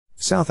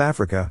South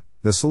Africa,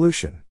 the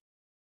solution.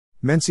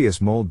 Mencius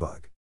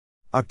Moldbug.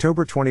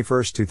 October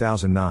 21,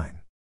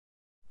 2009.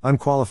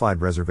 Unqualified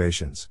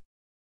Reservations.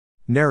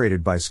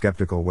 Narrated by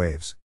Skeptical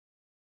Waves.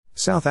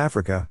 South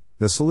Africa,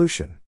 the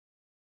solution.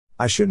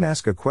 I shouldn't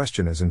ask a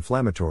question as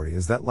inflammatory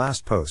as that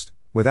last post,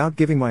 without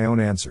giving my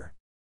own answer.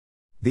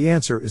 The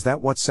answer is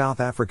that what South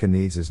Africa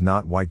needs is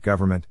not white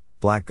government,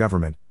 black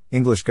government,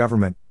 English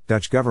government,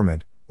 Dutch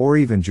government, or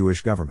even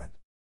Jewish government.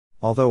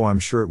 Although I'm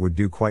sure it would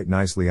do quite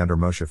nicely under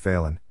Moshe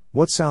Phelan,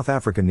 what South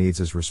Africa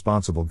needs is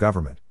responsible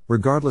government,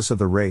 regardless of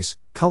the race,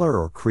 color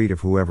or creed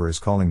of whoever is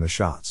calling the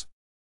shots.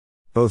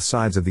 Both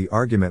sides of the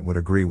argument would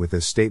agree with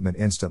this statement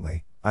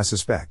instantly, I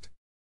suspect.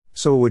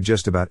 So would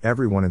just about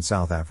everyone in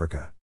South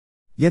Africa.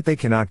 Yet they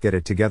cannot get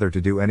it together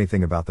to do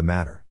anything about the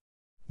matter.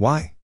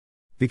 Why?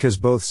 Because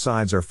both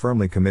sides are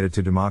firmly committed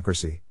to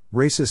democracy,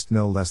 racist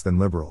no less than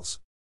liberals.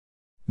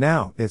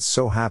 Now, it's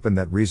so happened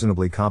that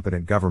reasonably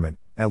competent government,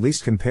 at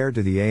least compared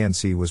to the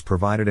ANC, was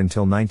provided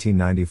until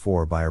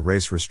 1994 by a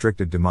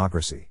race-restricted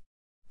democracy.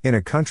 In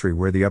a country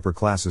where the upper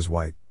class is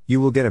white,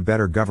 you will get a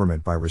better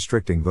government by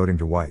restricting voting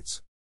to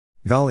whites.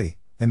 Golly,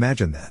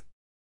 imagine that.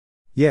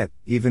 Yet,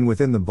 even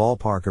within the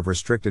ballpark of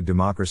restricted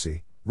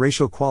democracy,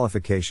 racial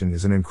qualification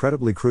is an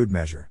incredibly crude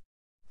measure.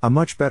 A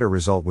much better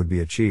result would be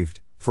achieved,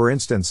 for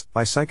instance,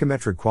 by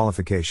psychometric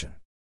qualification.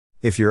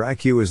 If your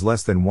IQ is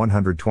less than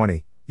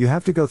 120, you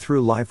have to go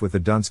through life with the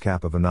dunce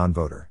cap of a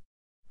non-voter.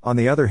 On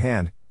the other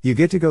hand, you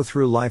get to go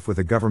through life with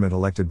a government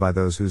elected by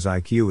those whose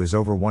IQ is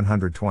over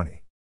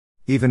 120.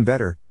 Even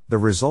better, the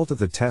result of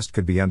the test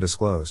could be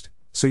undisclosed,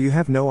 so you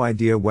have no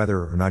idea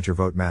whether or not your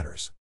vote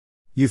matters.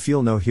 You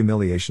feel no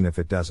humiliation if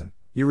it doesn't,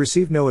 you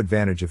receive no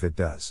advantage if it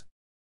does.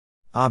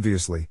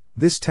 Obviously,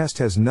 this test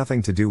has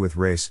nothing to do with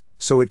race,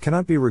 so it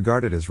cannot be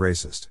regarded as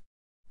racist.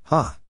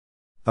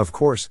 Of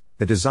course,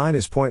 the design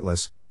is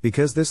pointless,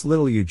 because this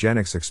little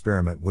eugenics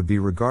experiment would be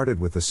regarded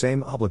with the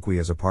same obloquy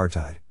as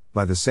apartheid,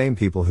 by the same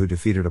people who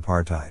defeated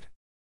apartheid.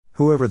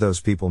 Whoever those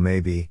people may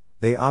be,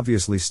 they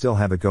obviously still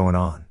have it going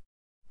on.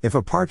 If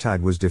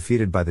apartheid was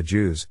defeated by the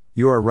Jews,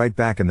 you are right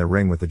back in the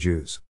ring with the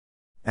Jews.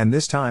 And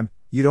this time,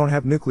 you don't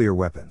have nuclear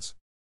weapons.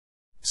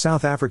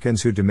 South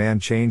Africans who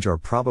demand change are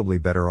probably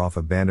better off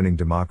abandoning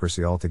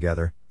democracy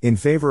altogether, in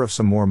favor of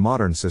some more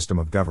modern system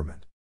of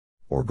government.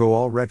 Or go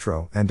all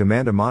retro and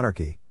demand a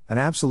monarchy, an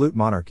absolute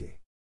monarchy.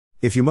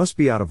 If you must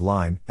be out of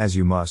line, as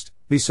you must,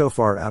 be so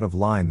far out of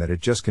line that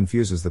it just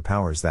confuses the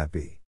powers that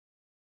be.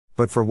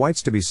 But for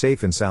whites to be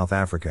safe in South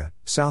Africa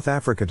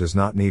does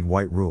not need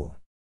white rule.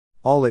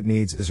 All it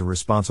needs is a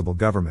responsible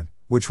government,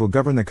 which will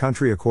govern the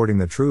country according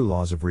to the true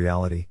laws of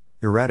reality,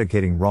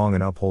 eradicating wrong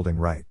and upholding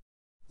right.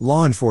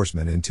 Law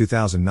enforcement in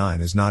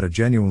 2009 is not a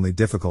genuinely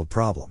difficult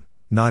problem,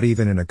 not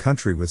even in a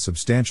country with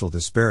substantial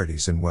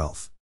disparities in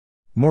wealth.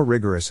 More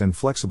rigorous and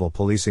flexible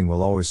policing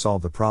will always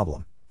solve the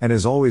problem, and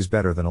is always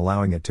better than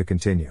allowing it to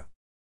continue.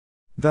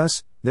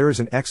 Thus, there is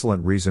an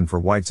excellent reason for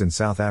whites in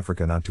South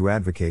Africa not to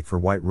advocate for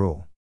white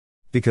rule.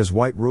 Because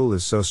white rule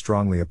is so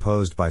strongly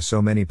opposed by so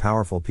many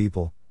powerful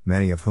people,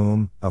 many of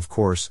whom, of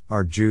course,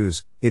 are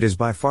Jews, it is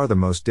by far the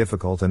most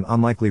difficult and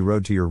unlikely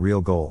road to your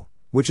real goal,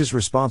 which is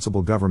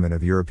responsible government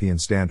of European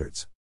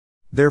standards.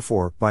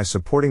 Therefore, by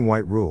supporting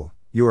white rule,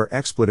 you are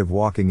expletive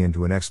walking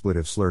into an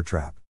expletive slur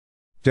trap.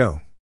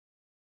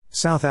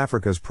 South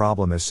Africa's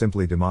problem is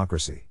simply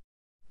democracy.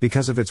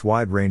 Because of its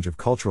wide range of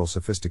cultural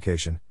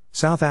sophistication,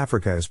 South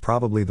Africa is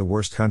probably the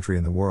worst country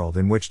in the world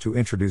in which to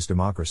introduce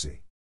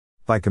democracy.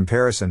 By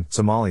comparison,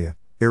 Somalia,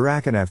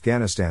 Iraq and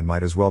Afghanistan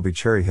might as well be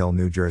Cherry Hill,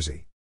 New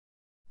Jersey.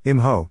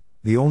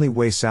 The only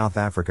way South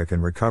Africa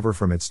can recover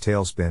from its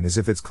tailspin is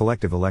if its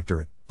collective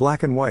electorate,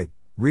 black and white,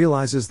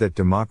 realizes that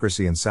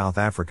democracy in South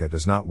Africa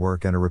does not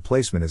work and a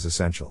replacement is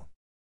essential.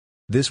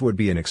 This would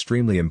be an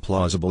extremely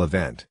implausible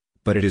event,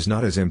 but it is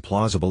not as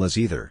implausible as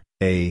either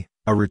A.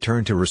 A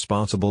return to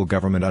responsible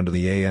government under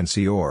the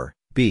ANC or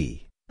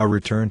B. A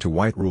return to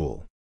white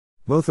rule.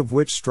 Both of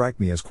which strike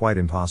me as quite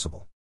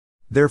impossible.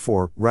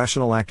 Therefore,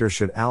 rational actors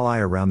should ally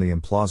around the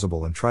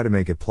implausible and try to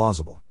make it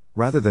plausible,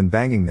 rather than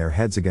banging their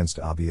heads against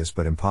obvious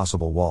but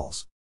impossible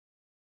walls.